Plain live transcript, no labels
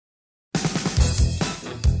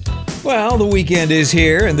Well, the weekend is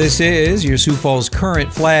here, and this is your Sioux Falls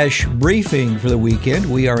Current Flash Briefing for the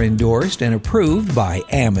weekend. We are endorsed and approved by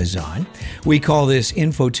Amazon. We call this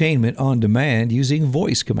infotainment on demand using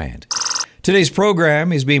voice command. Today's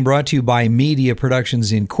program is being brought to you by Media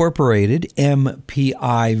Productions Incorporated,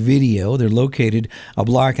 MPI Video. They're located a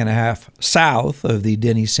block and a half south of the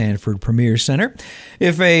Denny Sanford Premier Center.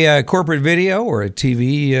 If a corporate video or a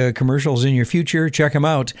TV commercial is in your future, check them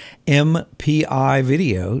out,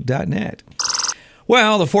 mpivideo.net.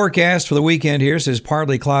 Well, the forecast for the weekend here says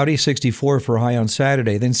partly cloudy, 64 for high on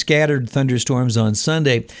Saturday, then scattered thunderstorms on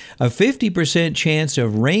Sunday, a 50% chance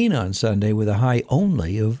of rain on Sunday with a high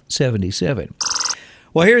only of 77.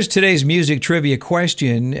 Well, here's today's music trivia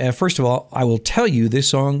question. First of all, I will tell you this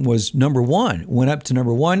song was number one, went up to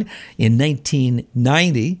number one in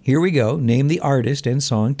 1990. Here we go. Name the artist and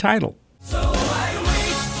song title.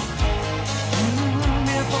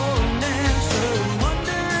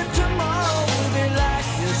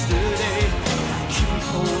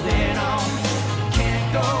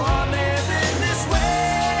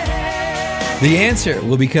 The answer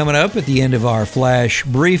will be coming up at the end of our flash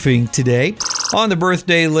briefing today. On the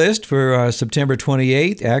birthday list for September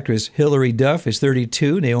 28th, actress Hilary Duff is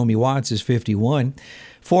 32, Naomi Watts is 51.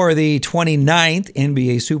 For the 29th,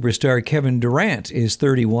 NBA superstar Kevin Durant is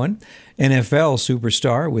 31. NFL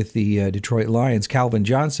superstar with the Detroit Lions, Calvin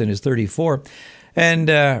Johnson, is 34. And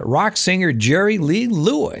rock singer Jerry Lee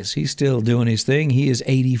Lewis, he's still doing his thing. He is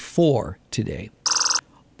 84 today.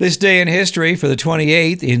 This day in history for the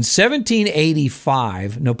 28th, in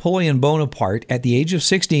 1785, Napoleon Bonaparte, at the age of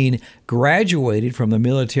 16, graduated from the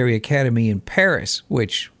military academy in Paris,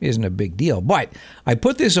 which isn't a big deal. But I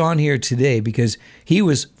put this on here today because he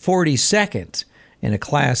was 42nd in a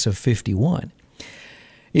class of 51.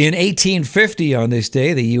 In 1850, on this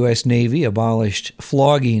day, the U.S. Navy abolished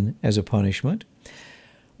flogging as a punishment.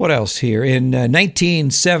 What else here? In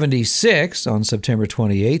 1976, on September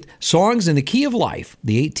 28th, Songs in the Key of Life,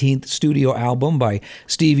 the 18th studio album by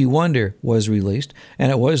Stevie Wonder, was released,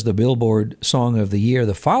 and it was the Billboard Song of the Year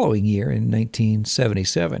the following year in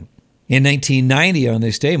 1977. In 1990, on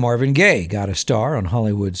this day, Marvin Gaye got a star on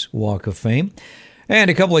Hollywood's Walk of Fame. And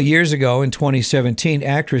a couple of years ago, in 2017,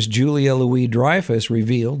 actress Julia Louis-Dreyfus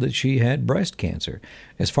revealed that she had breast cancer.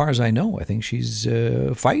 As far as I know, I think she's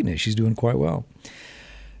fighting it. She's doing quite well.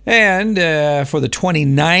 And for the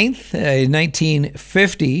 29th, in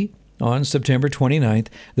 1950, on September 29th,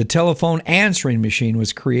 the telephone answering machine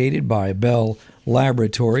was created by Bell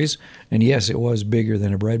Laboratories. And yes, it was bigger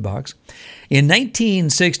than a bread box. In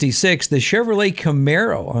 1966, the Chevrolet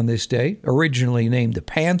Camaro on this day, originally named the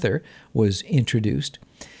Panther, was introduced.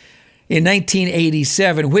 In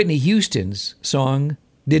 1987, Whitney Houston's song,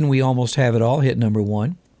 Didn't We Almost Have It All, hit number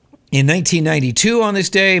one. In 1992, on this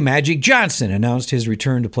day, Magic Johnson announced his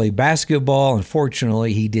return to play basketball.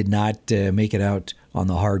 Unfortunately, he did not make it out on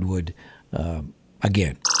the hardwood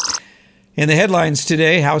again. In the headlines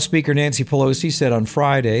today, House Speaker Nancy Pelosi said on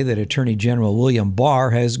Friday that Attorney General William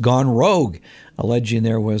Barr has gone rogue, alleging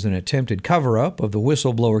there was an attempted cover-up of the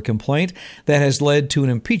whistleblower complaint that has led to an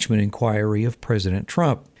impeachment inquiry of President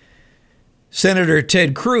Trump. Senator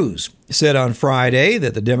Ted Cruz said on Friday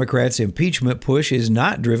that the Democrats' impeachment push is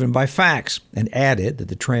not driven by facts and added that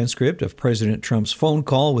the transcript of President Trump's phone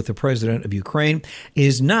call with the president of Ukraine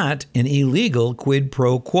is not an illegal quid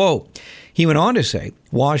pro quo. He went on to say,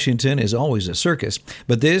 Washington is always a circus,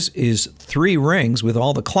 but this is three rings with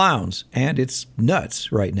all the clowns, and it's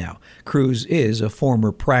nuts right now. Cruz is a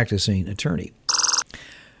former practicing attorney.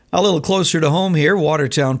 A little closer to home here,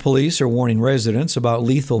 Watertown police are warning residents about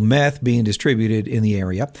lethal meth being distributed in the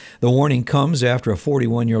area. The warning comes after a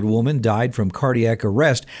 41-year-old woman died from cardiac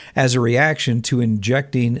arrest as a reaction to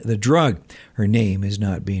injecting the drug. Her name is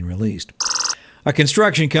not being released. A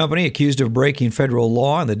construction company accused of breaking federal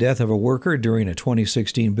law and the death of a worker during a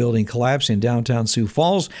 2016 building collapse in downtown Sioux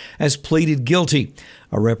Falls has pleaded guilty.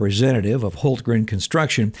 A representative of Holtgren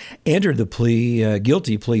Construction entered the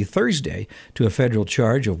guilty plea Thursday to a federal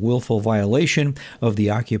charge of willful violation of the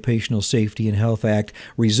Occupational Safety and Health Act,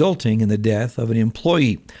 resulting in the death of an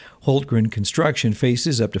employee. Holtgren Construction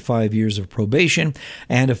faces up to 5 years of probation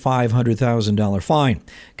and a $500,000 fine.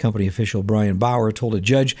 Company official Brian Bauer told a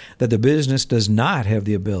judge that the business does not have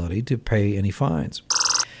the ability to pay any fines.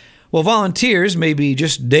 Well, volunteers may be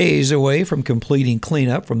just days away from completing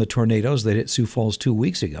cleanup from the tornadoes that hit Sioux Falls 2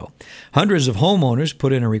 weeks ago. Hundreds of homeowners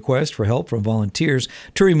put in a request for help from volunteers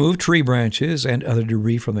to remove tree branches and other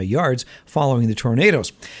debris from their yards following the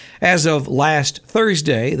tornadoes. As of last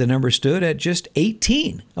Thursday, the number stood at just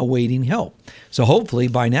 18 awaiting help. So hopefully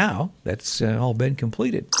by now, that's all been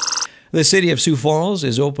completed. The city of Sioux Falls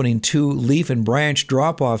is opening 2 leaf and branch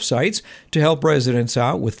drop-off sites to help residents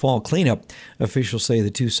out with fall cleanup. Officials say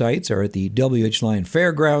the 2 sites are at the W.H. Lyon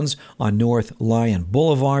Fairgrounds on North Lyon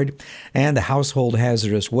Boulevard and the Household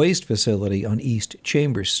Hazardous Waste Facility on East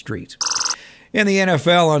Chambers Street. In the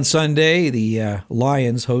NFL on Sunday, the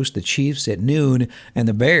Lions host the Chiefs at noon, and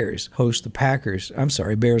the Bears host the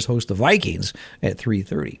Bears host the Vikings at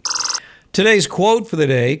 3:30. Today's quote for the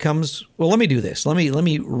day comes, well, let me do this. Let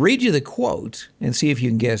me read you the quote and see if you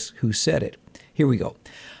can guess who said it. Here we go.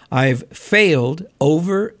 I've failed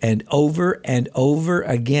over and over and over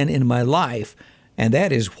again in my life, and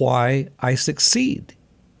that is why I succeed.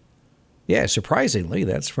 Yeah, surprisingly,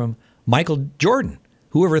 that's from Michael Jordan.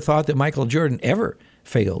 Whoever thought that Michael Jordan ever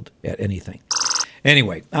failed at anything?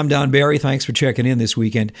 Anyway, I'm Don Barry. Thanks for checking in this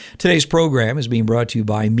weekend. Today's program is being brought to you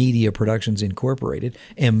by Media Productions Incorporated,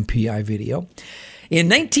 MPI Video. In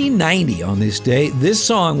 1990, on this day, this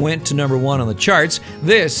song went to number 1 on the charts.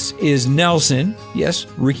 This is Nelson, yes,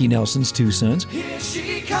 Ricky Nelson's 2 sons. Here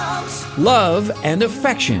she comes. Love and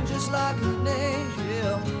Affection. Just like an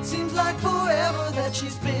angel. Seems like forever that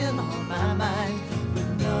she's been on my mind. But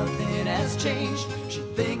nothing has changed. She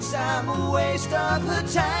thinks I'm a waste of her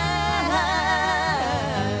time.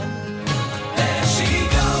 There she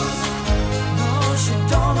goes. No, she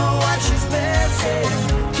don't know what she's missing.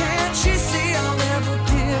 Can't she see I'll never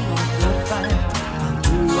give up the fight? I'll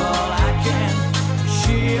do all I can.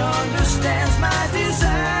 She understands my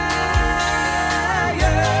desire.